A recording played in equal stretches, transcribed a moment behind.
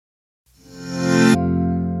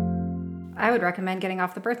I would recommend getting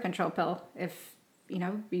off the birth control pill if,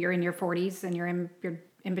 you're in your 40s and you're in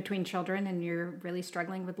between children and you're really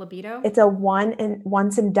struggling with libido. It's a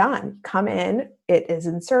once and done. Come in, it is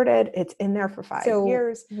inserted, it's in there for 5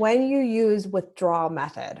 years. When you use withdrawal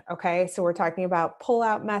method, okay? So we're talking about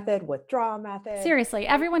pull-out method, withdrawal method. Seriously,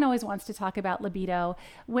 everyone always wants to talk about libido.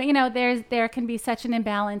 Well, there can be such an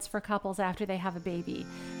imbalance for couples after they have a baby.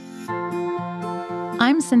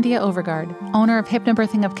 I'm Cynthia Overgard, owner of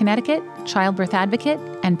Hypnobirthing of Connecticut, childbirth advocate,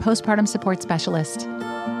 and postpartum support specialist.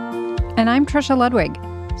 And I'm Trisha Ludwig,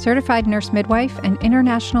 certified nurse midwife and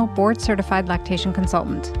international board-certified lactation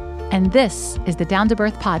consultant. And this is the Down to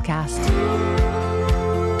Birth podcast.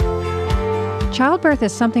 Childbirth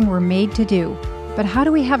is something we're made to do, but how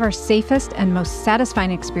do we have our safest and most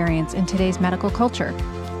satisfying experience in today's medical culture?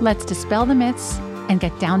 Let's dispel the myths and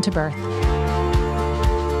get down to birth.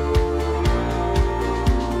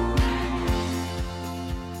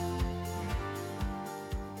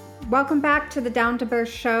 Welcome back to the Down to Birth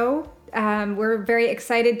show. We're very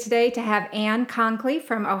excited today to have Ann Konkoly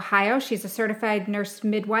from Ohio. She's a certified nurse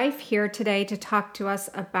midwife here today to talk to us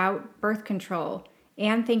about birth control.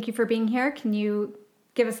 Ann, thank you for being here. Can you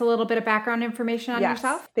give us a little bit of background information on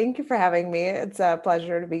yourself? Thank you for having me. It's a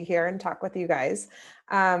pleasure to be here and talk with you guys.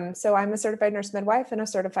 So I'm a certified nurse midwife and a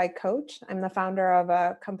certified coach. I'm the founder of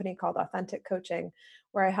a company called Authentic Coaching,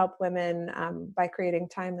 where I help women by creating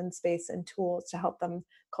time and space and tools to help them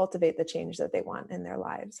cultivate the change that they want in their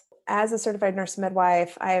lives. As a certified nurse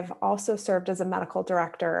midwife, I've also served as a medical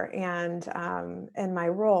director and in my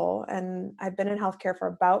role, and I've been in healthcare for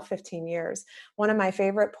about 15 years. One of my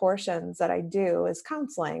favorite portions that I do is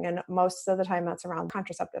counseling, and most of the time that's around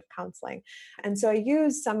contraceptive counseling. And so I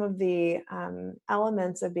use some of the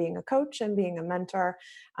elements of being a coach and being a mentor,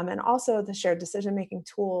 and also the shared decision-making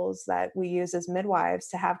tools that we use as midwives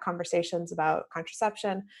to have conversations about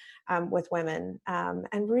contraception with women,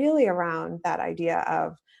 and really around that idea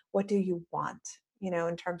of what do you want,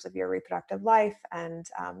 in terms of your reproductive life and,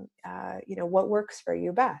 what works for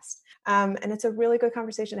you best. And it's a really good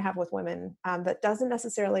conversation to have with women that doesn't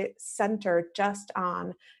necessarily center just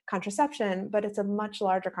on contraception, but it's a much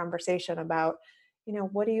larger conversation about,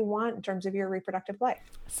 what do you want in terms of your reproductive life?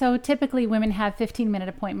 So typically women have 15-minute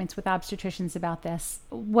appointments with obstetricians about this.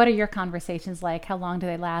 What are your conversations like? How long do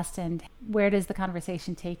they last? And where does the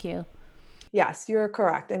conversation take you? Yes, you're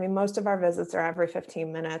correct. I mean, most of our visits are every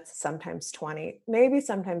 15 minutes, sometimes 20, maybe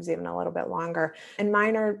sometimes even a little bit longer. And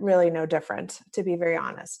mine are really no different, to be very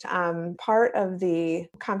honest. Part of the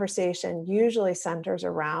conversation usually centers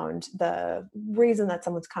around the reason that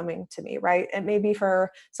someone's coming to me, right? It may be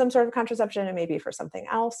for some sort of contraception, it may be for something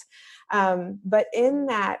else. But in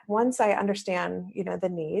that, once I understand, the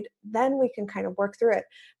need, then we can kind of work through it.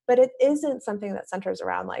 But it isn't something that centers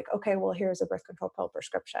around like, okay, well, here's a birth control pill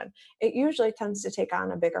prescription. It usually tends to take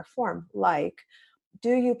on a bigger form, like,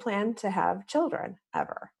 do you plan to have children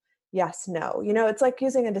ever? Yes, no. It's like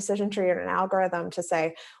using a decision tree or an algorithm to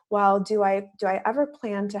say, well, do I ever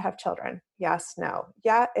plan to have children? Yes, no.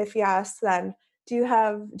 Yeah, if yes, then do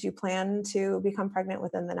you plan to become pregnant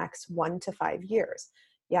within the next 1 to 5 years?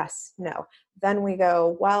 Yes, no. Then we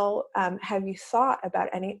go, well, have you thought about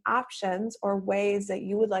any options or ways that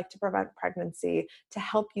you would like to prevent pregnancy to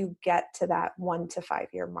help you get to that 1 to 5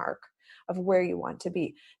 year mark of where you want to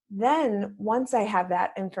be? Then once I have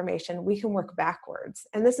that information, we can work backwards.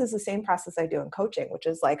 And this is the same process I do in coaching, which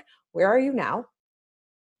is like, where are you now?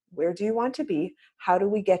 Where do you want to be? How do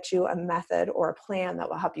we get you a method or a plan that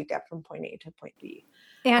will help you get from point A to point B?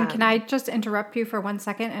 And can I just interrupt you for 1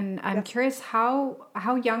 second? And I'm curious, how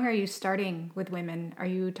young are you starting with women? Are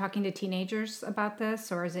you talking to teenagers about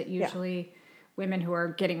this, or is it usually women who are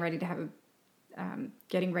getting ready to have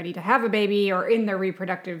a baby, or in their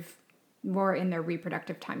reproductive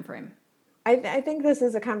time frame? I think this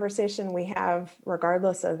is a conversation we have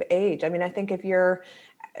regardless of age. I mean, I think if you're,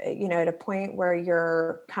 at a point where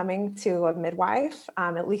you're coming to a midwife,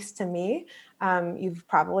 at least to me, you've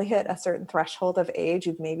probably hit a certain threshold of age.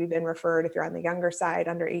 You've maybe been referred, if you're on the younger side,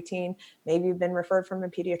 under 18, maybe you've been referred from a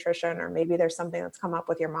pediatrician, or maybe there's something that's come up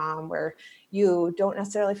with your mom where you don't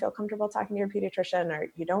necessarily feel comfortable talking to your pediatrician, or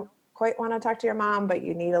you don't quite want to talk to your mom, but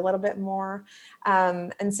you need a little bit more.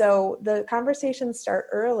 And so the conversations start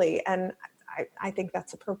early, and I think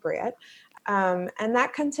that's appropriate. And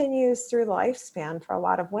that continues through the lifespan for a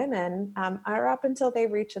lot of women, or up until they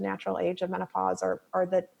reach a natural age of menopause, or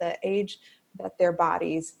the age that their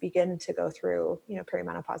bodies begin to go through,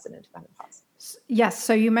 perimenopause and into menopause. Yes.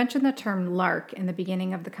 So you mentioned the term LARC in the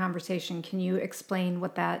beginning of the conversation. Can you explain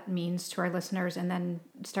what that means to our listeners, and then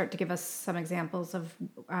start to give us some examples of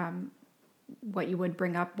what you would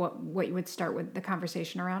bring up, what you would start with the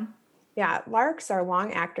conversation around? Yeah, LARCs are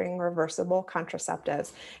long-acting reversible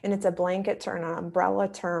contraceptives, and it's a blanket term, an umbrella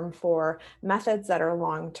term for methods that are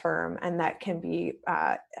long-term and that can be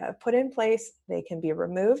put in place. They can be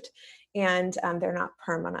removed, and they're not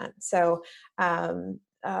permanent. So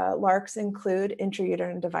LARCs include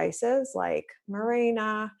intrauterine devices like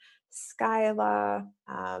Mirena, Skyla.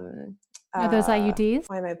 Are those IUDs?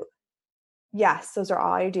 Why am I? Yes, those are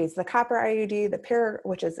all IUDs. The copper IUD,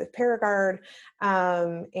 which is a Paragard,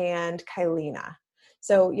 and Kylena.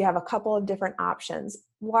 So you have a couple of different options.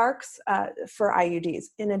 LARCs for IUDs.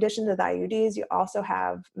 In addition to the IUDs, you also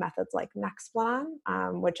have methods like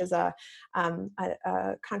Nexplanon, which is a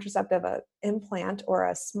contraceptive implant or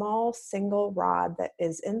a small single rod that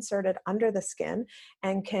is inserted under the skin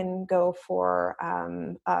and can go for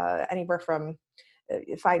anywhere from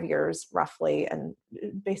 5 years roughly, and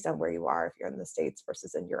based on where you are, if you're in the States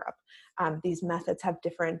versus in Europe. These methods have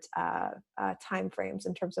different time frames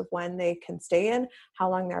in terms of when they can stay in, how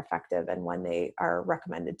long they're effective, and when they are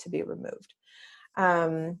recommended to be removed.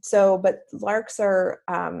 But LARCs are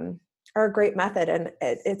a great method, and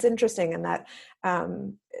it's interesting in that,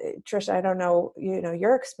 Trisha, I don't know,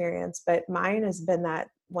 your experience, but mine has been that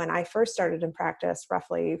when I first started in practice,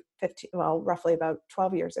 roughly about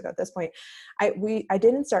 12 years ago at this point, I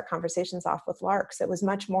didn't start conversations off with LARCs. It was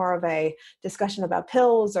much more of a discussion about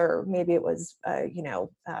pills, or maybe it was,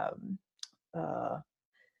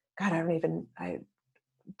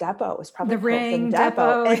 Depot. It was probably The pills and ring,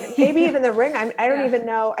 Depot, Depot. and maybe even the ring. I don't Yeah. even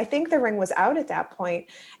know. I think the ring was out at that point.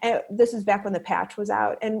 And this is back when the patch was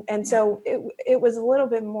out. And so it was a little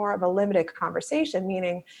bit more of a limited conversation,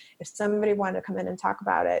 meaning if somebody wanted to come in and talk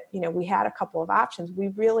about it, we had a couple of options. We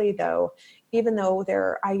really, though, even though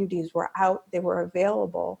their IUDs were out, they were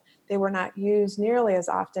available, they were not used nearly as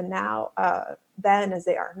often then as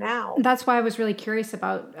they are now. That's why I was really curious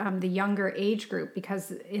about the younger age group,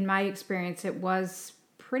 because in my experience, it was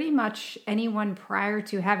pretty much anyone prior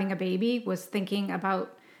to having a baby was thinking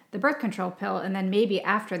about the birth control pill, and then maybe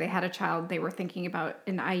after they had a child, they were thinking about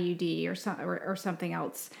an IUD or something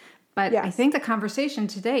else. But yes. I think the conversation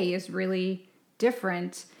today is really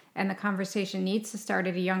different, and the conversation needs to start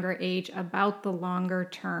at a younger age about the longer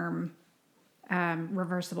term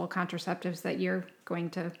reversible contraceptives that you're going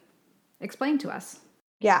to explain to us.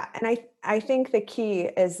 Yeah. And I think the key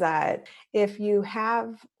is that if you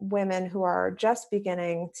have women who are just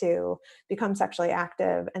beginning to become sexually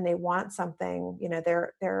active and they want something,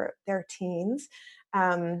 they're teens,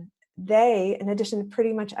 they, in addition to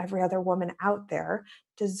pretty much every other woman out there,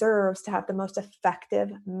 deserves to have the most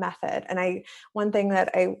effective method. And one thing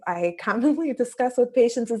that I commonly discuss with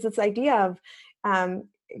patients is this idea of,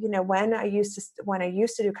 when I used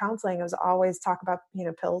to do counseling, it was always talk about,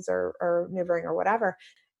 pills or NuvaRing or whatever.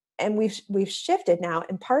 And we've shifted now.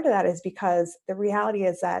 And part of that is because the reality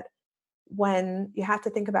is that when you have to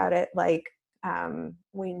think about it, like,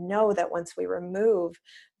 we know that once we remove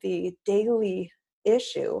the daily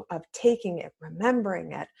issue of taking it,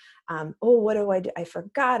 remembering it, what do I do? I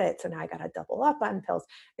forgot it. So now I got to double up on pills.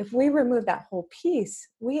 If we remove that whole piece,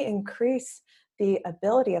 we increase the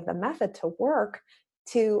ability of the method to work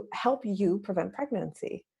to help you prevent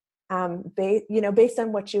pregnancy, based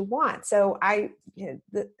on what you want. So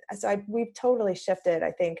we've totally shifted,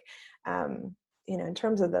 I think, in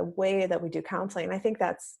terms of the way that we do counseling. I think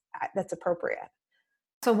that's appropriate.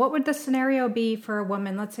 So what would the scenario be for a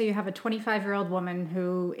woman? Let's say you have a 25-year-old woman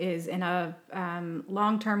who is in a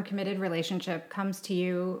long-term committed relationship, comes to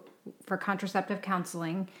you for contraceptive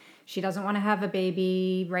counseling. She doesn't want to have a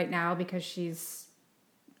baby right now because she's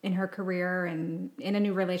in her career and in a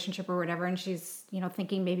new relationship or whatever, and she's,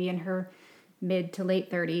 thinking maybe in her mid to late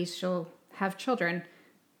 30s she'll have children.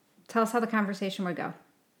 Tell us how the conversation would go.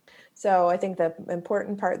 So I think the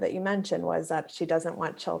important part that you mentioned was that she doesn't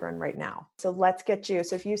want children right now. So let's get you.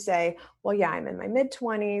 So if you say, well, yeah, I'm in my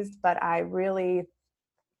mid-20s, but I really,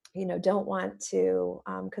 don't want to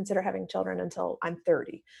consider having children until I'm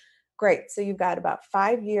 30. Great. So you've got about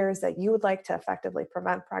 5 years that you would like to effectively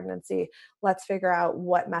prevent pregnancy. Let's figure out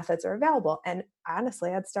what methods are available. And honestly,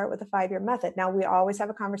 I'd start with a 5-year method. Now, we always have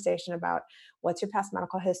a conversation about what's your past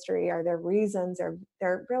medical history. Are there reasons, or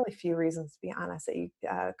there are really few reasons, to be honest, that you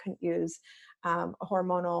couldn't use a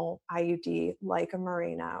hormonal IUD like a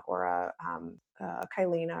Mirena or a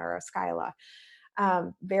Kylena or a Skyla.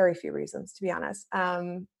 Very few reasons, to be honest.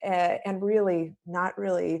 And really not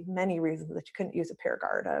really many reasons that you couldn't use a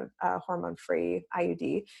Paragard, a hormone-free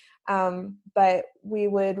IUD. But we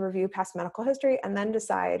would review past medical history and then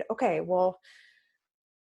decide, okay, well,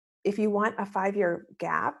 if you want a 5-year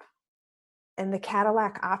gap, and the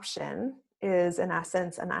Cadillac option is in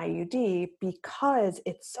essence an IUD because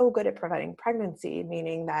it's so good at preventing pregnancy,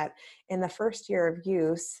 meaning that in the first year of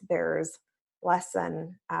use, there's less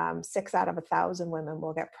than 6 out of 1,000 women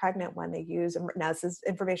will get pregnant when they use, now this is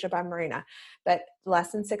information about Mirena, but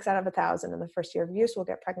less than 6 out of 1,000 in the first year of use will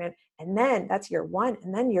get pregnant. And then that's year 1.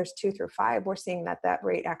 And then years 2 through 5, we're seeing that that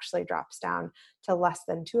rate actually drops down to less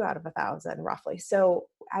than 2 out of 1,000 roughly. So,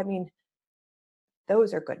 I mean,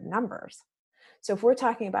 those are good numbers. So if we're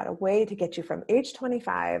talking about a way to get you from age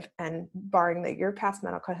 25 and barring that your past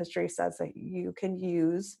medical history says that you can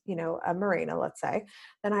use, a Mirena, let's say,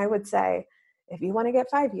 then I would say, if you want to get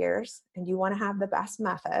 5 years and you want to have the best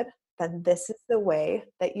method, then this is the way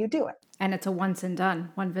that you do it. And it's a once and done,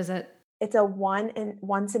 one visit. It's a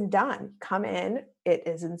once and done. Come in, it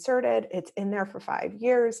is inserted, it's in there for 5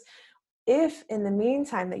 years. If in the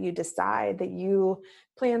meantime that you decide that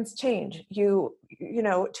plans change, 2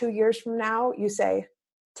 years from now, you say,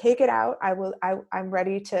 take it out. I'm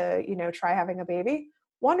ready to, try having a baby.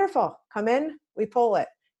 Wonderful. Come in, we pull it,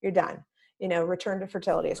 you're done. Return to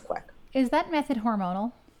fertility is quick. Is that method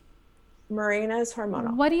hormonal? Mirena is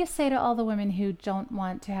hormonal. What do you say to all the women who don't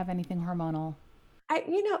want to have anything hormonal?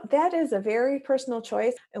 That is a very personal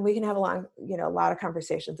choice, and we can have a lot of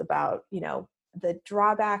conversations about, the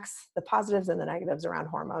drawbacks, the positives and the negatives around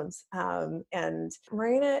hormones. And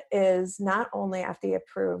Mirena is not only FDA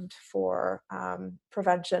approved for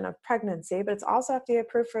prevention of pregnancy, but it's also FDA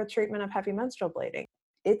approved for treatment of heavy menstrual bleeding.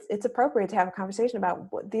 It's appropriate to have a conversation about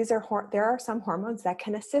there are some hormones that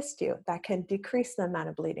can assist you, that can decrease the amount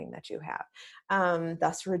of bleeding that you have,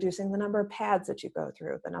 thus reducing the number of pads that you go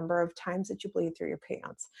through, the number of times that you bleed through your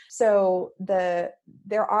pants. So there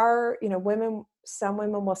are, some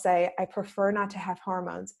women will say, I prefer not to have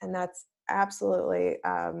hormones, and that's absolutely,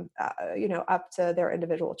 up to their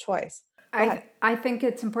individual choice. I think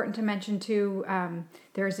it's important to mention too,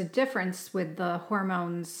 there's a difference with the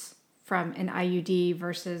hormones from an IUD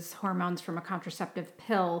versus hormones from a contraceptive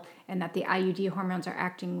pill, and that the IUD hormones are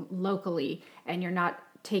acting locally and you're not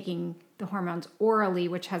taking the hormones orally,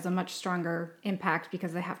 which has a much stronger impact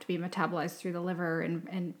because they have to be metabolized through the liver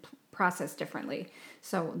and processed differently.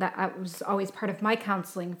 So that was always part of my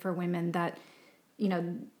counseling for women, that,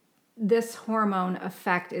 this hormone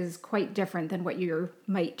effect is quite different than what you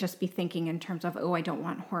might just be thinking in terms of, I don't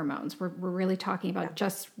want hormones. We're really talking about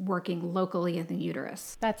just working locally in the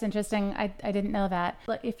uterus. That's interesting. I didn't know that.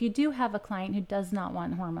 But if you do have a client who does not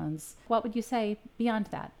want hormones, what would you say beyond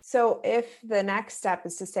that? So if the next step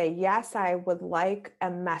is to say, yes, I would like a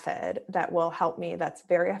method that will help me, that's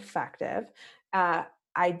very effective,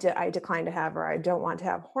 I decline to have, or I don't want to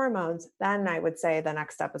have hormones, then I would say the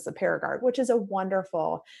next step is the Paragard, which is a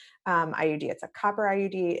wonderful IUD. It's a copper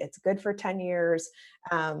IUD. It's good for 10 years.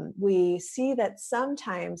 We see that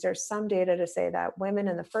sometimes there's some data to say that women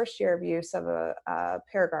in the first year of use of a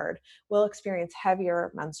Paragard will experience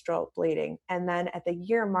heavier menstrual bleeding. And then at the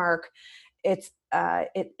year mark, it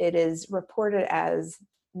is reported as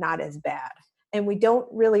not as bad. And we don't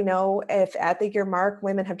really know if at the year mark,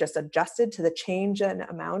 women have just adjusted to the change in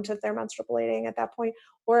amount of their menstrual bleeding at that point,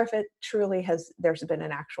 or if it truly there's been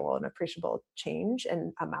an actual and appreciable change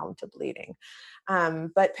in amount of bleeding.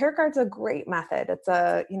 But Paragard's a great method. It's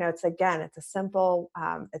a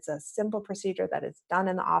simple procedure that is done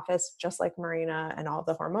in the office, just like Mirena and all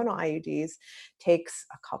the hormonal IUDs. Takes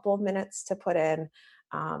a couple of minutes to put in.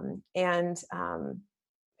 There's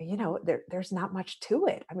not much to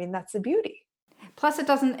it. I mean, that's the beauty. Plus, it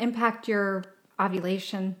doesn't impact your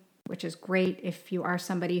ovulation, which is great if you are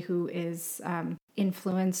somebody who is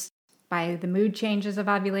influenced by the mood changes of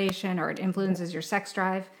ovulation, or it influences your sex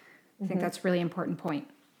drive. I think that's a really important point.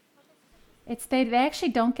 They actually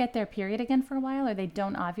don't get their period again for a while, or they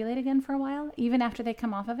don't ovulate again for a while, even after they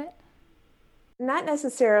come off of it? Not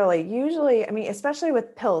necessarily. Usually, especially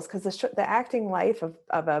with pills, because the acting life of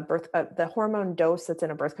the hormone dose that's in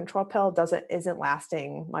a birth control pill isn't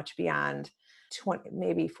lasting much beyond 20,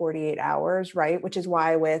 maybe 48 hours, right? Which is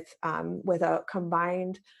why with a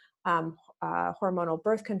combined hormonal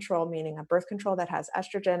birth control, meaning a birth control that has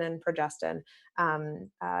estrogen and progestin,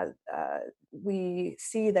 we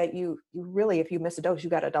see that you really, if you miss a dose, you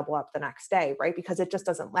got to double up the next day, right? Because it just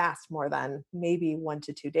doesn't last more than maybe 1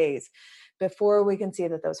 to 2 days before we can see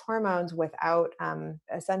that those hormones, without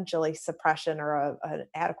essentially suppression or an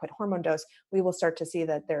adequate hormone dose, we will start to see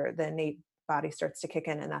that the innate body starts to kick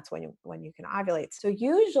in, and that's when you can ovulate. So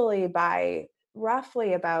usually by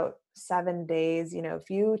roughly about 7 days. If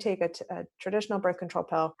you take a traditional birth control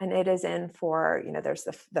pill and it is in for, there's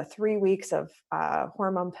the 3 weeks of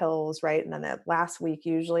hormone pills, right? And then the last week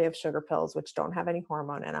usually of sugar pills, which don't have any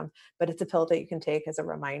hormone in them, but it's a pill that you can take as a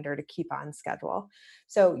reminder to keep on schedule.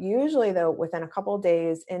 So usually though, within a couple of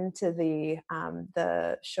days into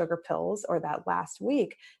the sugar pills or that last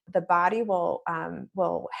week, the body will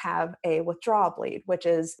have a withdrawal bleed, which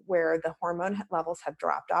is where the hormone levels have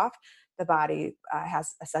dropped off. The body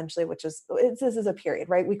has essentially, this is a period,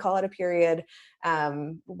 right? We call it a period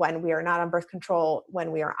when we are not on birth control.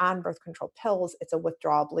 When we are on birth control pills, it's a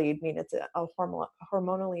withdrawal bleed, meaning it's a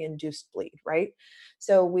hormonally induced bleed, right?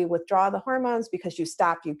 So we withdraw the hormones because you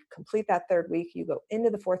complete that 3rd week, you go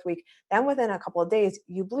into the 4th week, then within a couple of days,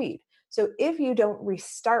 you bleed. So if you don't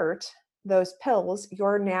restart those pills,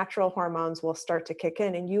 your natural hormones will start to kick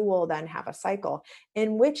in and you will then have a cycle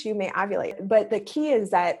in which you may ovulate. But the key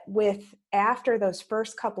is that after those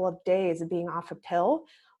first couple of days of being off a pill,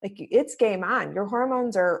 like it's game on. Your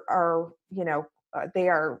hormones are they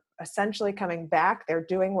are essentially coming back. They're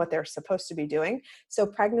doing what they're supposed to be doing. So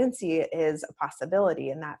pregnancy is a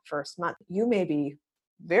possibility in that first month. You may be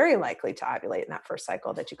very likely to ovulate in that first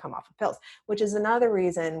cycle that you come off of pills, which is another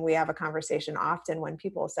reason we have a conversation often when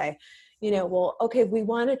people say, well, okay, we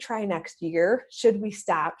want to try next year. Should we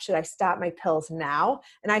stop? Should I stop my pills now?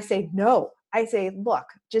 And I say, no. I say, look,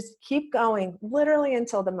 just keep going literally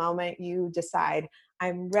until the moment you decide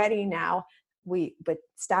I'm ready now. But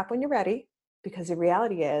stop when you're ready, because the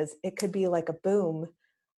reality is it could be like a boom.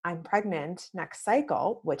 I'm pregnant next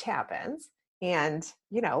cycle, which happens. And,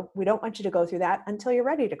 we don't want you to go through that until you're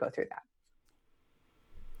ready to go through that.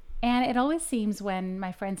 And it always seems when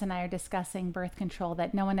my friends and I are discussing birth control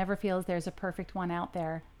that no one ever feels there's a perfect one out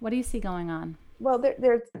there. What do you see going on? Well,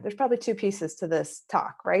 there's probably 2 pieces to this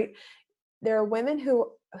talk, right? There are women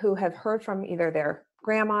who have heard from either their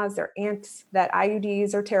grandmas, their aunts, that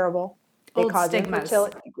IUDs are terrible. They old cause stigmas.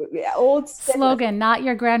 infertility. Old stigmas. Slogan, not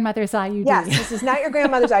your grandmother's IUD. Yes, this is not your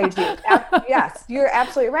grandmother's IUD. Yes, you're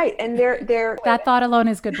absolutely right. And they're that thought alone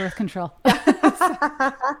is good birth control.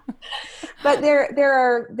 But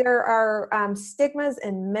there are stigmas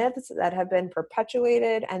and myths that have been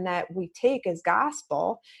perpetuated and that we take as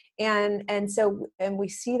gospel, and we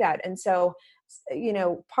see that, and so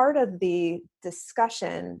part of the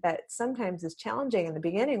discussion that sometimes is challenging in the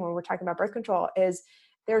beginning when we're talking about birth control is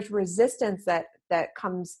there's resistance that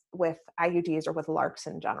comes with IUDs or with LARCs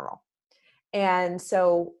in general. And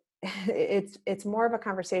so it's more of a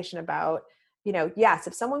conversation about, yes,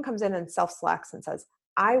 if someone comes in and self-selects and says,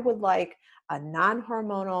 I would like a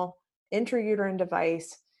non-hormonal intrauterine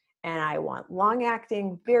device and I want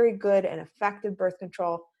long-acting, very good and effective birth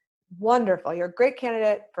control, wonderful. You're a great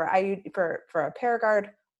candidate for IUD, for a Paragard.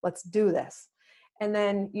 Let's do this. And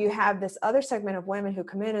then you have this other segment of women who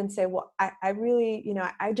come in and say, well, I really,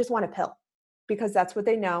 I just want a pill, because that's what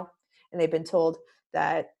they know. And they've been told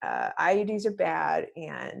that IUDs are bad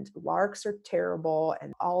and LARCs are terrible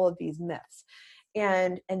and all of these myths.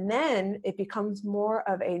 And then it becomes more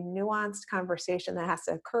of a nuanced conversation that has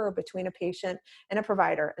to occur between a patient and a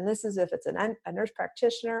provider. And this is if it's a nurse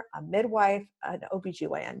practitioner, a midwife, an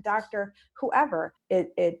OBGYN doctor, whoever,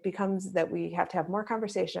 it becomes that we have to have more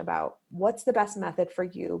conversation about what's the best method for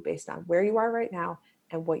you based on where you are right now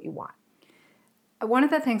and what you want. One of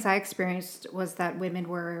the things I experienced was that women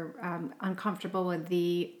were uncomfortable with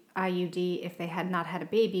the IUD if they had not had a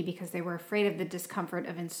baby because they were afraid of the discomfort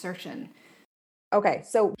of insertion. Okay,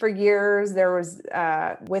 so for years there was,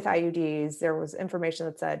 with IUDs, there was information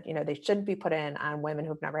that said, they shouldn't be put in on women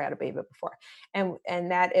who've never had a baby before.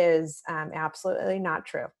 And that is absolutely not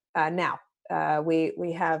true. Now,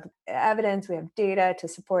 we have evidence, we have data to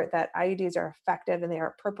support that IUDs are effective and they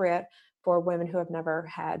are appropriate for women who have never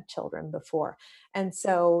had children before. And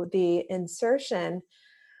so the insertion,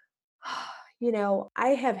 I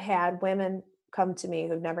have had women come to me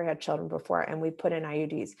who've never had children before, and we put in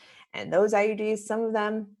IUDs. And those IUDs, some of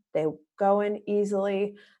them, they go in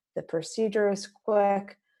easily. The procedure is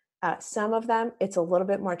quick. Some of them, it's a little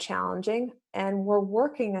bit more challenging. And we're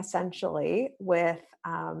working essentially with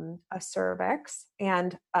a cervix,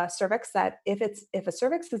 and a cervix that if a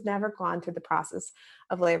cervix has never gone through the process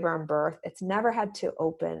of labor and birth, it's never had to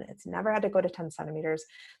open, it's never had to go to 10 centimeters.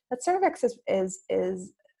 That cervix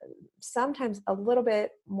is sometimes a little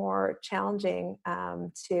bit more challenging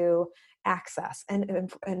to access. And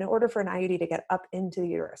in order for an IUD to get up into the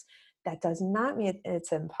uterus, that does not mean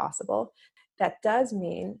it's impossible. That does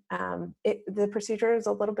mean the procedure is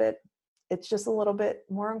a little bit it's just a little bit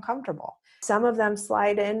more uncomfortable. Some of them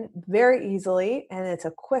slide in very easily and it's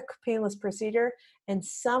a quick, painless procedure. And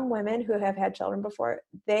some women who have had children before,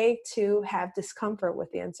 they too have discomfort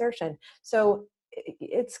with the insertion. So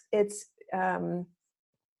it's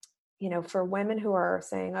for women who are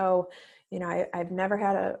saying, oh, I've never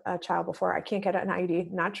had a child before, I can't get an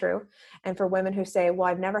IUD, not true. And for women who say, well,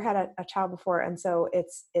 I've never had a child before, and so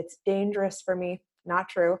it's dangerous for me, not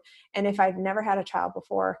true. And if I've never had a child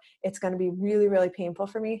before, it's going to be really, really painful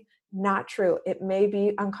for me, not true. It may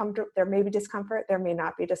be uncomfortable, there may be discomfort, there may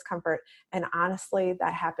not be discomfort. And honestly,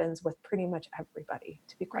 that happens with pretty much everybody,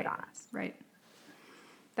 to be quite honest. Right.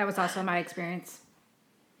 That was also my experience.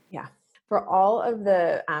 Yeah. For all of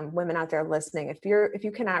the women out there listening, if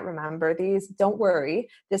you cannot remember these, don't worry.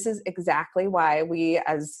 This is exactly why we,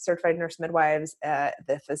 as certified nurse midwives,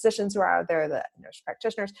 the physicians who are out there, the nurse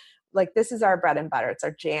practitioners, like, this is our bread and butter. It's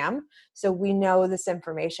our jam. So we know this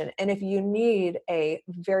information. And if you need a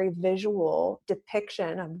very visual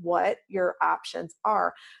depiction of what your options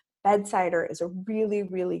are, Bedsider is a really,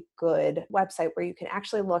 really good website where you can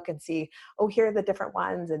actually look and see, oh, here are the different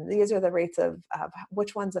ones, and these are the rates of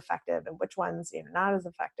which one's effective and which one's not as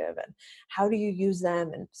effective, and how do you use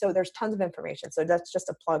them. And so there's tons of information. So that's just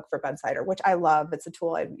a plug for Bedsider, which I love. It's a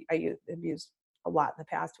tool I've used a lot in the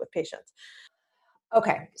past with patients.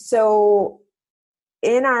 Okay, so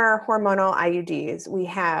in our hormonal IUDs, we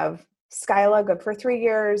have Skyla, good for 3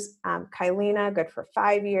 years, Kyleena, good for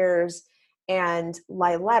 5 years, and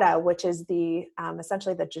Liletta, which is the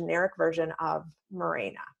essentially the generic version of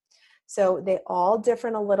Mirena. So they all differ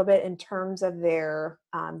a little bit in terms of their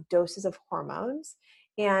doses of hormones.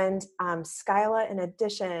 And Skyla, in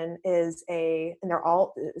addition, and they're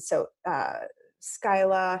all, so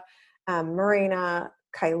Skyla, Mirena,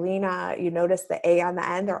 Kyleena, you notice the A on the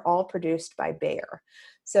end, they're all produced by Bayer.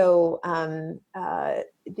 So And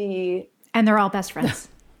they're all best friends.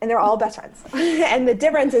 And they're all best friends. And the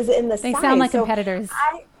difference is in the size. They sound like competitors.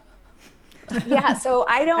 So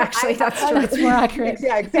I don't actually. That's true. It's more accurate.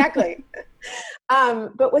 Yeah, exactly.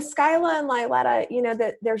 But with Skyla and Liletta,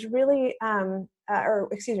 that there's really, with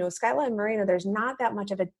Skyla and Mirena, there's not that much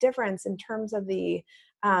of a difference in terms of the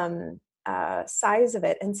size of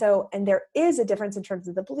it. And there is a difference in terms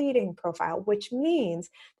of the bleeding profile, which means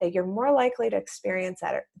that you're more likely to experience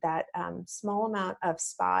that small amount of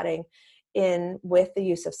spotting with the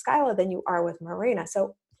use of Skyla than you are with Mirena.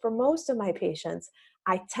 So for most of my patients,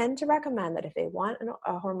 I tend to recommend that if they want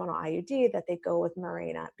a hormonal IUD, that they go with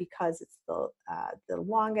Mirena because it's the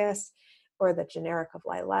longest, or the generic of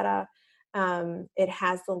Liletta. It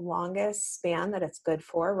has the longest span that it's good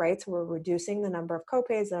for, right? So we're reducing the number of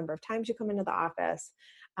copays, the number of times you come into the office,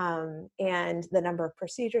 and the number of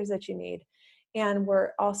procedures that you need. And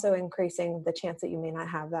we're also increasing the chance that you may not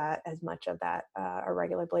have as much of that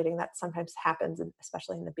irregular bleeding that sometimes happens,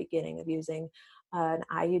 especially in the beginning of using an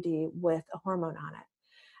IUD with a hormone on it.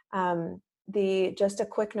 Just a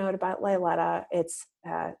quick note about Liletta, it's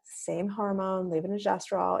same hormone,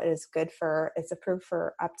 levonorgestrel. It's approved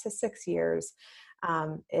for up to 6 years.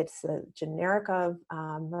 It's a generic of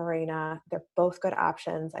Mirena. They're both good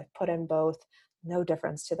options. I've put in both. No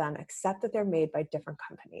difference to them, except that they're made by different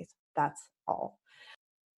companies. That's all.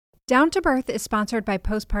 Down to Birth is sponsored by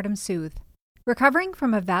Postpartum Soothe. Recovering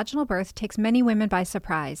from a vaginal birth takes many women by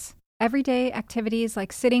surprise. Everyday activities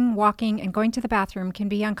like sitting, walking, and going to the bathroom can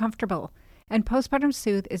be uncomfortable, and Postpartum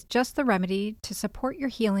Soothe is just the remedy to support your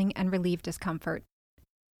healing and relieve discomfort.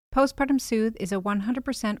 Postpartum Soothe is a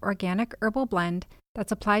 100% organic herbal blend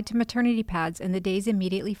that's applied to maternity pads in the days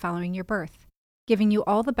immediately following your birth, giving you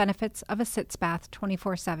all the benefits of a sitz bath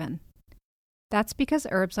 24/7. That's because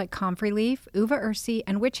herbs like comfrey leaf, uva ursi,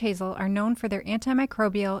 and witch hazel are known for their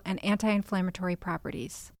antimicrobial and anti-inflammatory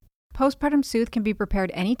properties. Postpartum Soothe can be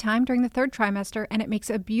prepared anytime during the 3rd trimester, and it makes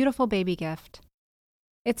a beautiful baby gift.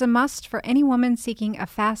 It's a must for any woman seeking a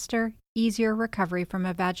faster, easier recovery from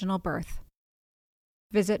a vaginal birth.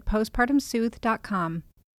 Visit postpartumsoothe.com.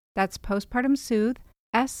 That's postpartumsoothe,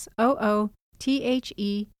 SOOTHE.com,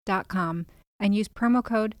 and use promo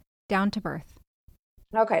code DOWNTOBIRTH.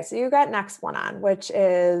 Okay, so you got Nexplanon, which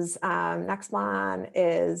is Nexplanon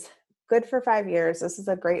is good for 5 years. This is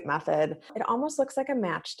a great method. It almost looks like a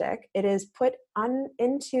matchstick. It is put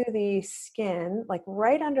into the skin, like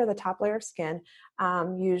right under the top layer of skin,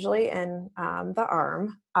 usually in the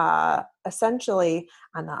arm, essentially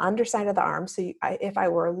on the underside of the arm. So if I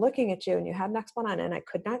were looking at you and you had Nexplanon and I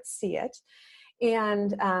could not see it,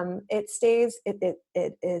 and it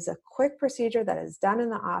is a quick procedure that is done in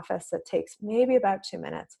the office that takes maybe about 2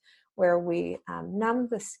 minutes, where we numb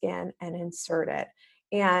the skin and insert it.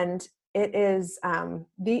 And it is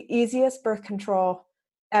the easiest birth control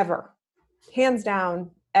ever. hands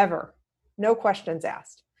down, ever, no questions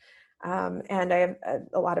asked. And I have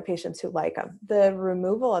a lot of patients who like them. The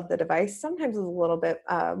removal of the device sometimes is a little bit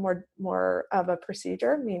more of a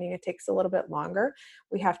procedure, meaning it takes a little bit longer.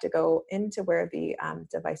 We have to go into where the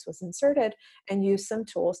device was inserted and use some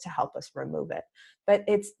tools to help us remove it. But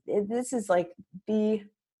this is like the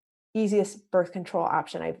easiest birth control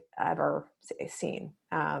option I've ever seen.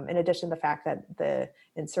 In addition to the fact that the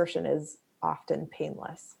insertion is often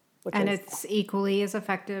painless. And it's equally as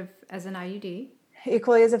effective as an IUD.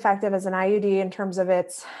 Equally as effective as an IUD in terms of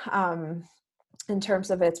its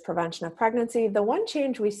prevention of pregnancy. The one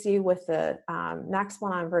change we see with the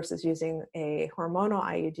Nexplanon versus using a hormonal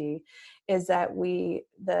IUD is that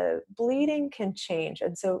the bleeding can change.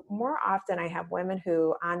 And so more often I have women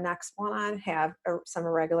who on Nexplanon have some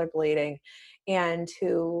irregular bleeding and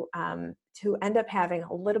who end up having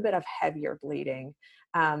a little bit of heavier bleeding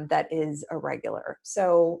that is irregular.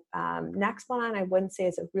 So Nexplanon, I wouldn't say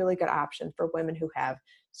is a really good option for women who have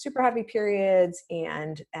super heavy periods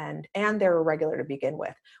and they're irregular to begin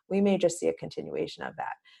with. We may just see a continuation of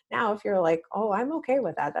that. Now, if you're like, oh, I'm okay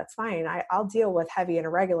with that, that's fine. I'll deal with heavy and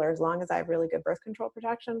irregular as long as I have really good birth control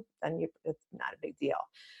protection, then it's not a big deal.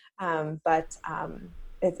 But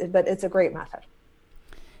it's a great method.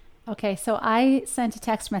 Okay, so I sent a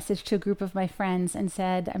text message to a group of my friends and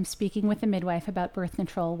said, I'm speaking with a midwife about birth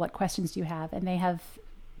control. What questions do you have? And they have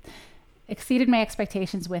exceeded my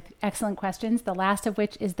expectations with excellent questions, the last of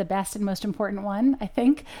which is the best and most important one, I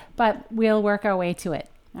think, but we'll work our way to it.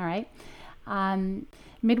 All right.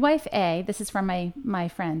 Midwife A, this is from my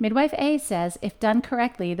friend. Midwife A says, if done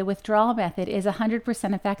correctly, the withdrawal method is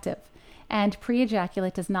 100% effective and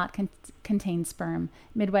pre-ejaculate does not contain sperm.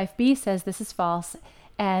 Midwife B says this is false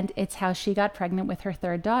and it's how she got pregnant with her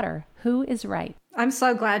third daughter. Who is right? I'm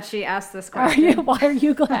so glad she asked this question. Why are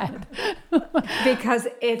you glad? Because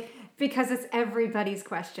it's everybody's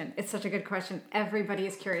question. It's such a good question. Everybody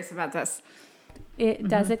is curious about this.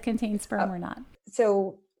 Does it contain sperm or not?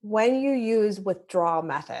 So when you use withdrawal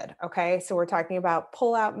method, okay, so we're talking about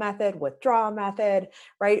pull-out method, withdrawal method,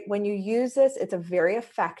 right? When you use this, it's a very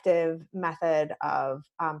effective method of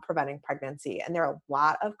preventing pregnancy. And there are a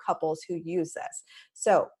lot of couples who use this.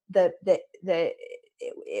 So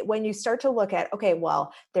when you start to look at, okay,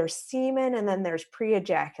 well, there's semen and then there's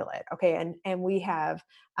pre-ejaculate, okay, and we have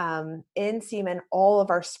in semen all of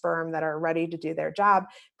our sperm that are ready to do their job.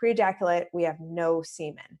 Pre-ejaculate, we have no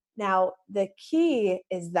semen. Now, the key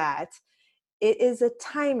is that it is a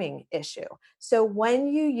timing issue. So when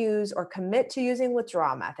you use or commit to using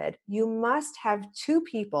withdrawal method, you must have two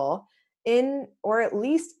people in, or at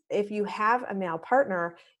least if you have a male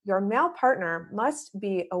partner, your male partner must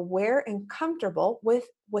be aware and comfortable with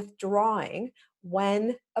withdrawing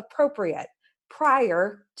when appropriate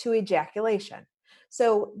prior to ejaculation.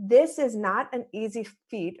 So this is not an easy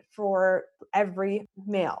feat for every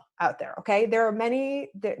male out there, okay? There are many,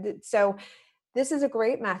 so this is a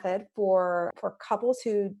great method for couples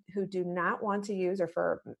who do not want to use, or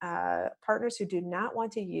for partners who do not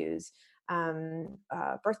want to use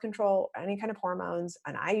birth control, any kind of hormones,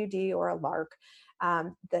 an IUD or a LARC.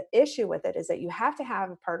 The issue with it is that you have to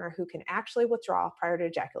have a partner who can actually withdraw prior to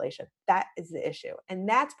ejaculation. That is the issue. And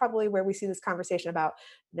that's probably where we see this conversation about,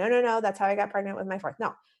 no, that's how I got pregnant with my fourth.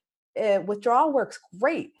 No, withdrawal works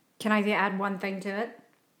great. Can I add one thing to it?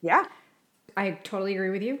 Yeah. I totally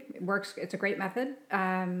agree with you. It works. It's a great method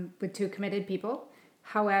with two committed people.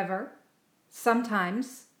 However,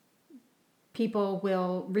 sometimes people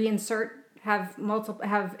will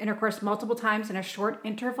have intercourse multiple times in a short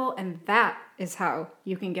interval, and that is how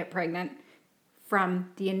you can get pregnant from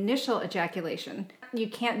the initial ejaculation. You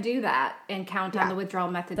can't do that and count on the withdrawal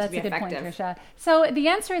method to be effective. That's a good point, Tricia. So the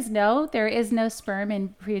answer is no. There is no sperm in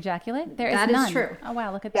pre-ejaculate. There is none. That is true. Oh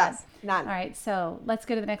wow, look at that. Yes, none. All right, so let's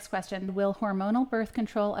go to the next question. Will hormonal birth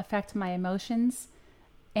control affect my emotions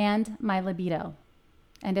and my libido?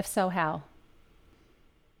 And if so, how?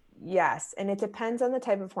 Yes. And it depends on the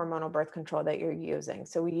type of hormonal birth control that you're using.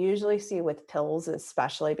 So we usually see with pills,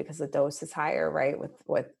 especially because the dose is higher, right?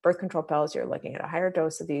 With birth control pills, you're looking at a higher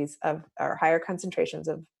dose of these or higher concentrations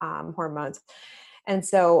of hormones. And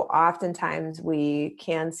so oftentimes we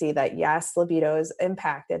can see that, yes, libido is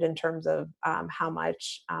impacted in terms of how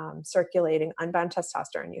much circulating unbound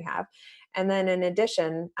testosterone you have. And then in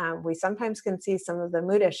addition, we sometimes can see some of the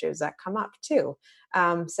mood issues that come up too.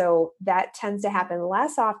 So that tends to happen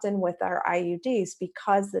less often with our IUDs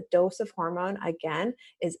because the dose of hormone, again,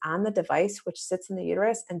 is on the device, which sits in the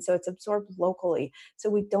uterus. And so it's absorbed locally. So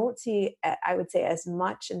we don't see, I would say, as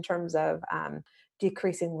much in terms of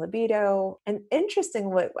decreasing libido. And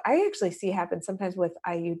interesting, what I actually see happen sometimes with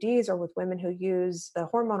IUDs or with women who use the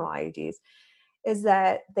hormonal IUDs is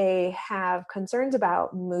that they have concerns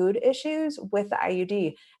about mood issues with the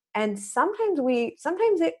IUD. And sometimes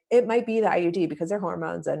it might be the IUD because they're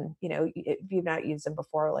hormones, and if you've not used them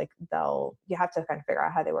before, like you have to kind of figure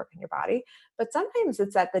out how they work in your body. But sometimes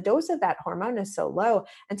it's that the dose of that hormone is so low,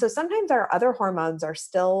 and so sometimes our other hormones are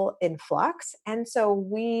still in flux, and so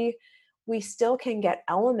we still can get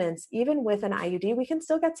elements. Even with an IUD, we can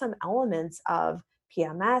still get some elements of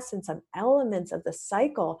PMS and some elements of the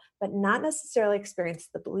cycle, but not necessarily experience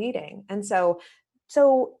the bleeding. And so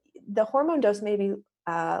the hormone dose may be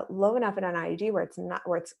low enough in an IUD where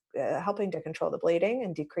it's helping to control the bleeding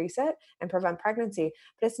and decrease it and prevent pregnancy,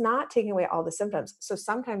 but it's not taking away all the symptoms. So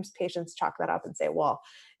sometimes patients chalk that up and say, well,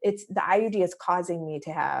 it's the IUD is causing me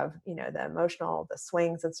to have, the emotional, the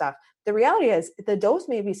swings and stuff. The reality is the dose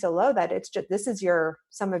may be so low that it's just, this is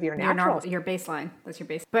some of your natural, your baseline. That's your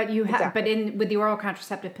base. But with the oral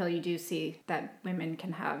contraceptive pill, you do see that women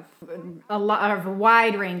can have a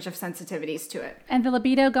wide range of sensitivities to it. And the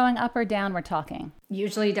libido going up or down, we're talking?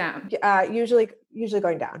 Usually down. Usually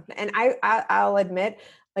going down. And I'll admit,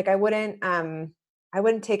 like I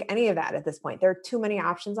wouldn't take any of that at this point. There are too many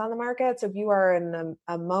options on the market. So if you are in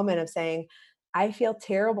a moment of saying, I feel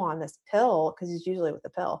terrible on this pill, because it's usually with the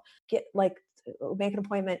pill, make an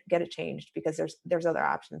appointment, get it changed, because there's other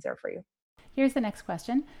options there for you. Here's the next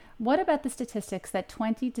question. What about the statistics that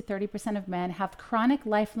 20 to 30% of men have chronic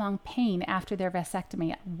lifelong pain after their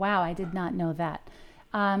vasectomy? Wow, I did not know that.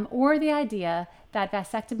 Or the idea that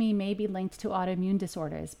vasectomy may be linked to autoimmune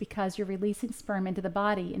disorders because you're releasing sperm into the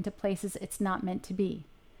body into places it's not meant to be.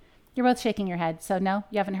 You're both shaking your head, so no,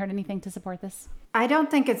 you haven't heard anything to support this? I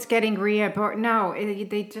don't think it's getting No,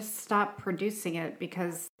 they just stop producing it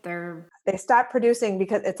because they stop producing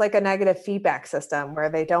because it's like a negative feedback system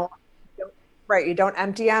where you don't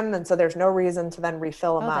empty them, and so there's no reason to then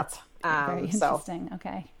refill them up. That's very interesting.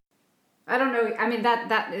 Okay. I don't know. I mean,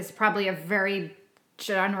 that is probably a very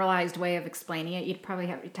generalized way of explaining it. You'd probably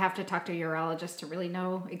have to talk to a urologist to really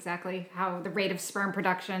know exactly how the rate of sperm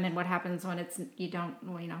production and what happens when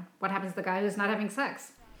what happens to the guy who's not having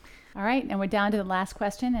sex. All right, and we're down to the last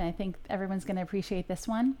question, and I think everyone's going to appreciate this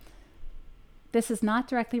one. This is not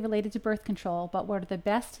directly related to birth control, but what are the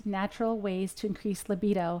best natural ways to increase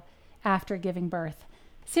libido after giving birth?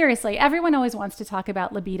 Seriously, everyone always wants to talk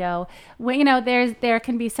about libido. There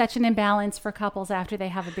can be such an imbalance for couples after they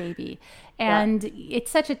have a baby, and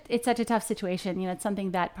it's such a tough situation. It's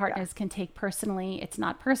something that partners can take personally. It's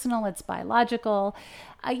not personal; it's biological.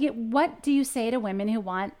 What do you say to women who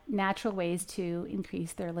want natural ways to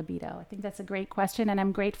increase their libido? I think that's a great question, and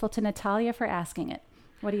I'm grateful to Natalia for asking it.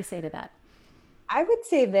 What do you say to that? I would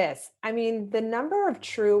say this. I mean, the number of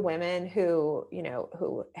true women who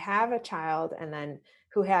have a child and then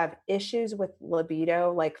who have issues with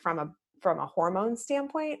libido, like from a hormone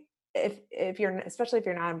standpoint, especially if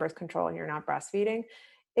you're not on birth control and you're not breastfeeding,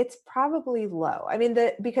 it's probably low. I mean,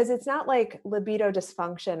 because it's not like libido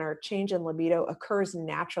dysfunction or change in libido occurs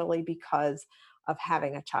naturally because of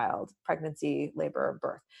having a child, pregnancy, labor, or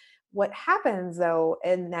birth. What happens though,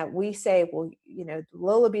 in that we say, well,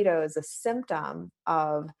 low libido is a symptom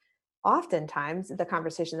of oftentimes the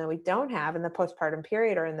conversation that we don't have in the postpartum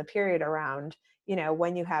period or in the period around,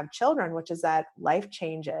 when you have children, which is that life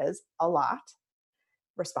changes a lot.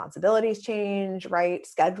 Responsibilities change, right?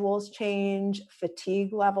 Schedules change,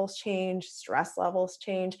 fatigue levels change, stress levels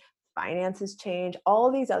change, finances change,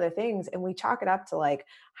 all these other things. And we chalk it up to like,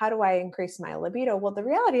 how do I increase my libido? Well, the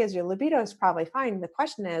reality is your libido is probably fine. The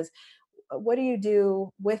question is, what do you do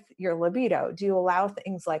with your libido? Do you allow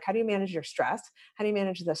things like, how do you manage your stress? How do you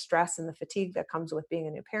manage the stress and the fatigue that comes with being a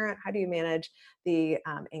new parent? How do you manage the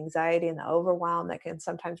anxiety and the overwhelm that can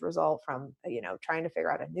sometimes result from, trying to figure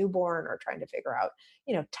out a newborn or trying to figure out,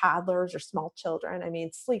 toddlers or small children? I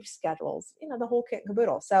mean, sleep schedules, the whole kit and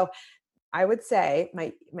caboodle. So I would say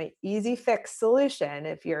my easy fix solution,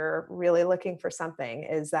 if you're really looking for something,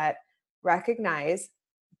 is that recognize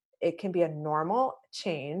it can be a normal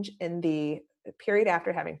change in the period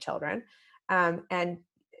after having children. And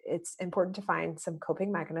it's important to find some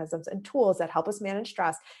coping mechanisms and tools that help us manage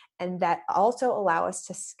stress and that also allow us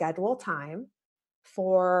to schedule time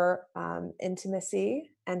for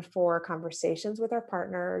intimacy and for conversations with our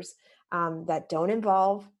partners that don't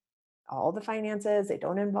involve all the finances. They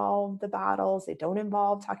don't involve the bottles. They don't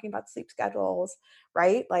involve talking about sleep schedules,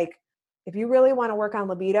 right? Like if you really want to work on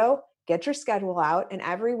libido, get your schedule out, and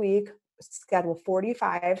every week schedule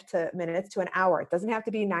 45 minutes to an hour. It doesn't have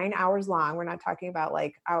to be 9 hours long. We're not talking about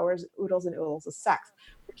like hours, oodles and oodles of sex.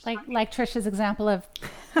 Like Trisha's example of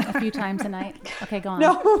a few times a night. Okay, go on.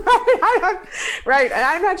 No, right. And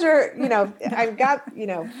I'm not sure, I've got,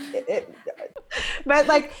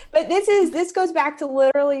 but this goes back to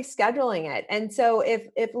literally scheduling it. And so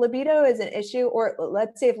if libido is an issue, or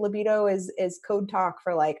let's say if libido is code talk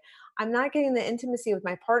for like, I'm not getting the intimacy with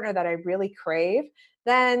my partner that I really crave,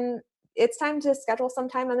 then it's time to schedule some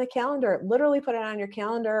time on the calendar, literally put it on your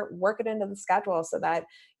calendar, work it into the schedule so that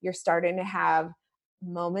you're starting to have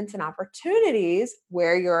moments and opportunities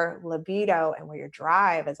where your libido and where your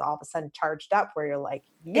drive is all of a sudden charged up, where you're like,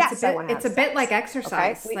 yes, it's a bit like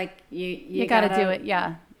exercise. Okay? Like you got to do it.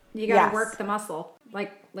 Yeah. You got to work the muscle,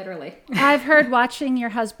 like literally. I've heard watching your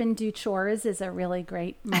husband do chores is a really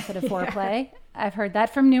great method of foreplay. Yeah. I've heard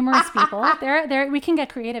that from numerous people. There, we can get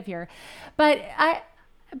creative here, but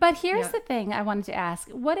here's the thing I wanted to ask: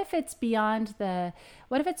 what if it's beyond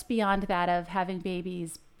that of having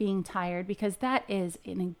babies, being tired, because that is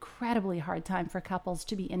an incredibly hard time for couples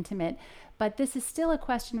to be intimate. But this is still a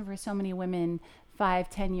question for so many women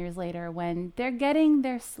 5-10 years later, when they're getting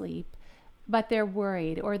their sleep, but they're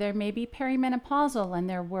worried, or they're maybe perimenopausal and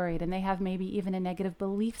they're worried, and they have maybe even a negative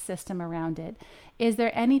belief system around it. Is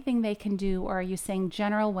there anything they can do, or are you saying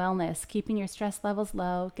general wellness, keeping your stress levels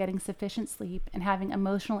low, getting sufficient sleep, and having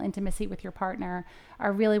emotional intimacy with your partner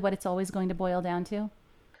are really what it's always going to boil down to?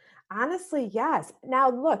 Honestly, yes. Now,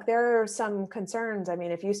 look, there are some concerns. I mean,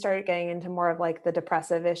 if you start getting into more of like the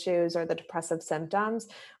depressive issues or the depressive symptoms,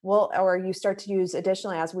 or you start to use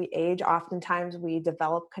additionally, as we age, oftentimes we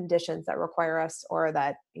develop conditions that require us, or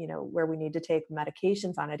that, where we need to take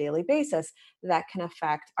medications on a daily basis that can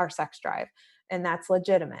affect our sex drive. And that's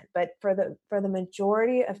legitimate. But for the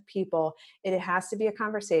majority of people, it has to be a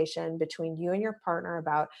conversation between you and your partner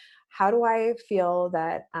about, how do I feel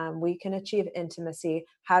that we can achieve intimacy?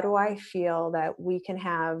 How do I feel that we can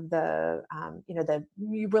have the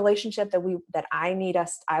relationship that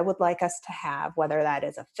I would like us to have, whether that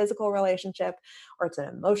is a physical relationship or it's an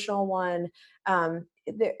emotional one. And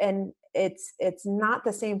it's not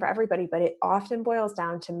the same for everybody, but it often boils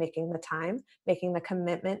down to making the time, making the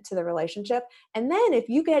commitment to the relationship. And then if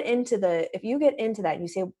you get into that and you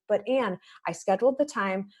say, but Anne, I scheduled the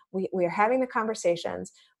time, we are having the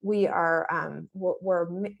conversations, we are we're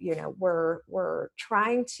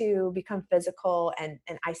trying to become physical, and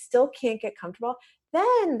I still can't get comfortable,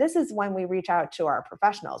 then this is when we reach out to our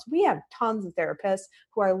professionals. We have tons of therapists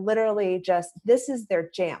who are literally this is their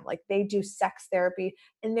jam. Like, they do sex therapy,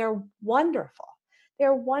 and they're wonderful.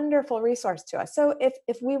 They're a wonderful resource to us. So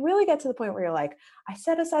if we really get to the point where you're like, I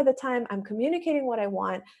set aside the time, I'm communicating what I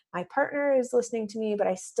want, my partner is listening to me, but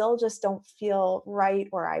I still just don't feel right,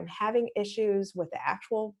 or I'm having issues with the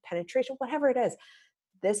actual penetration, whatever it is,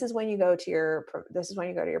 this is when you go to your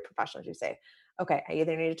professionals. You say, okay, I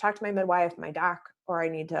either need to talk to my midwife, my doc, or I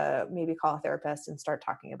need to maybe call a therapist and start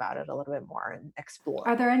talking about it a little bit more and explore.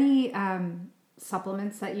 Are there any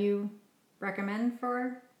supplements that you recommend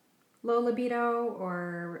for low libido,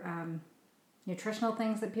 or nutritional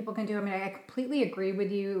things that people can do? I mean, I completely agree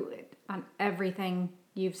with you on everything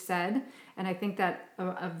you've said. And I think that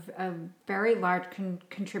a very large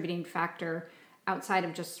contributing factor outside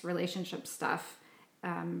of just relationship stuff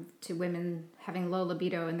to women having low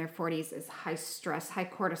libido in their 40s is high stress, high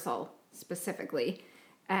cortisol specifically,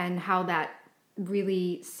 and how that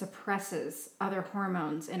really suppresses other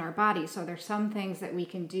hormones in our body. So there's some things that we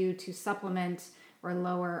can do to supplement or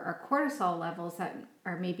lower our cortisol levels that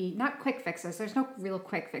are maybe not quick fixes. There's no real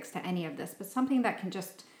quick fix to any of this, but something that can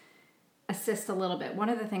just assist a little bit. One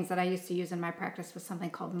of the things that I used to use in my practice was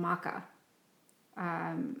something called maca.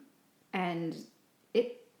 And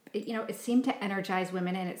it seemed to energize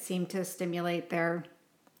women, and it seemed to stimulate their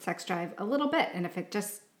sex drive a little bit. And if it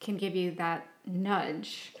just can give you that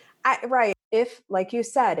nudge. Right. If, like you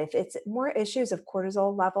said, if it's more issues of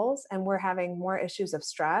cortisol levels, and we're having more issues of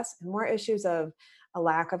stress and more issues of a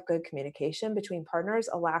lack of good communication between partners,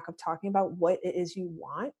 a lack of talking about what it is you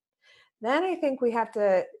want, then I think we have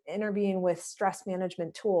to intervene with stress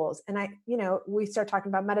management tools. And we start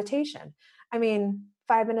talking about meditation. I mean,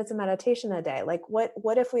 5 minutes of meditation a day. Like,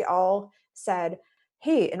 what if we all said,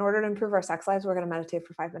 hey, in order to improve our sex lives, we're going to meditate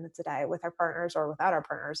for 5 minutes a day with our partners or without our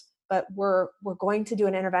partners, but we're going to do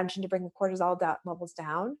an intervention to bring the cortisol levels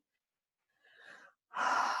down.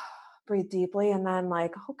 Breathe deeply, and then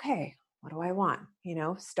okay, what do I want?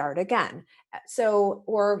 Start again. So,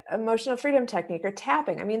 or emotional freedom technique or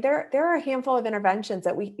tapping. I mean, there are a handful of interventions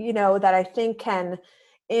that that I think can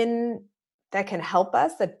help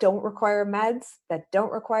us, that don't require meds, that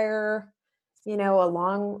don't require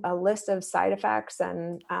a list of side effects,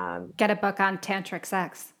 and get a book on tantric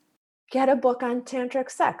sex. Get a book on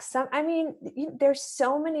tantric sex. There's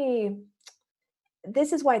so many.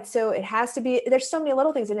 This is why it has to be, there's so many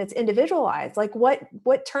little things, and it's individualized. Like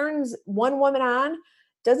what turns one woman on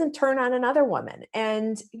doesn't turn on another woman.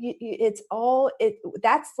 And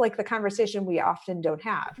that's like the conversation we often don't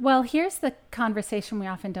have. Well, here's the conversation we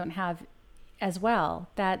often don't have as well,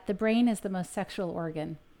 that the brain is the most sexual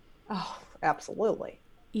organ. Oh, absolutely.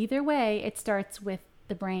 Either way, it starts with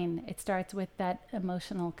the brain. It starts with that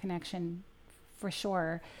emotional connection for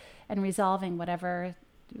sure, and resolving whatever,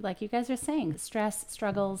 like you guys are saying, stress,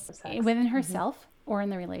 struggles within herself or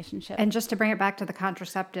in the relationship. And just to bring it back to the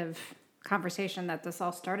contraceptive conversation that this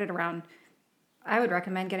all started around, I would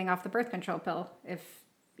recommend getting off the birth control pill. If,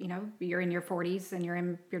 you're in your 40s and you're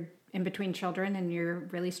in between children and you're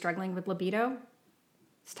really struggling with libido,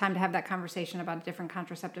 it's time to have that conversation about a different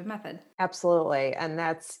contraceptive method. Absolutely. And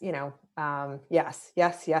that's, yes.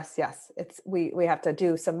 We have to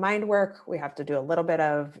do some mind work. We have to do a little bit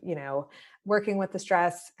of, working with the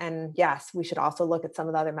stress. And yes, we should also look at some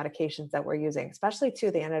of the other medications that we're using, especially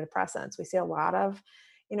the antidepressants. We see a lot of,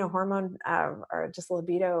 hormone or just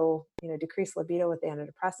libido, decreased libido with the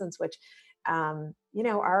antidepressants, which, are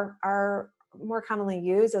more commonly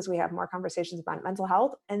used as we have more conversations about mental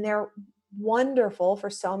health. And they're wonderful for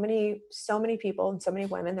so many people and so many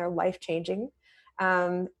women. They're life-changing.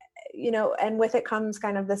 And with it comes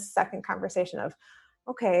kind of this second conversation of,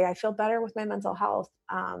 okay, I feel better with my mental health,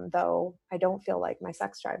 though I don't feel like my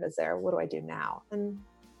sex drive is there. What do I do now? And,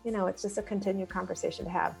 it's just a continued conversation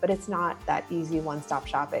to have, but it's not that easy one-stop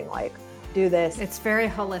shopping, like do this. It's very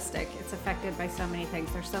holistic. It's affected by so many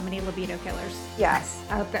things. There's so many libido killers. Yes.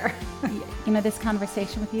 Out there. This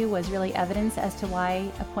conversation with you was really evidence as to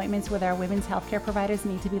why appointments with our women's healthcare providers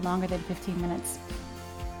need to be longer than 15 minutes.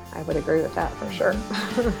 I would agree with that for sure.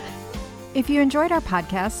 If you enjoyed our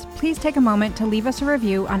podcast, please take a moment to leave us a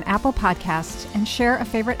review on Apple Podcasts and share a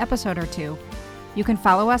favorite episode or two. You can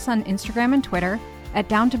follow us on Instagram and Twitter at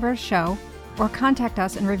Down to Birth Show, or contact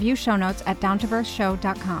us and review show notes at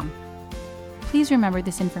downtobirthshow.com. Please remember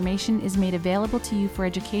this information is made available to you for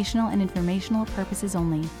educational and informational purposes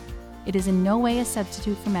only. It is in no way a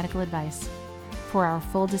substitute for medical advice. For our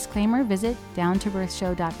full disclaimer, visit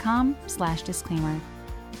downtobirthshow.com/disclaimer.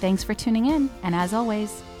 Thanks for tuning in, and as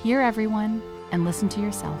always, hear everyone and listen to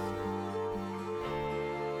yourself.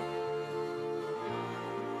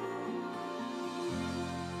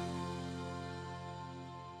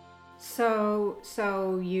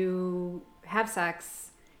 So you have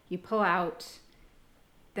sex, you pull out,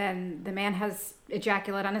 then the man has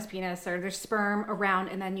ejaculate on his penis or there's sperm around,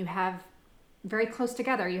 and then you have very close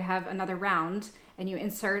together, you have another round and you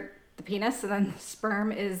insert the penis and then the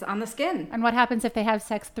sperm is on the skin. And what happens if they have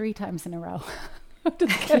sex 3 times in a row?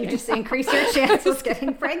 You just increase your chances of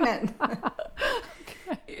getting pregnant.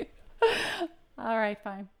 Okay. All right,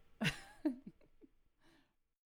 fine.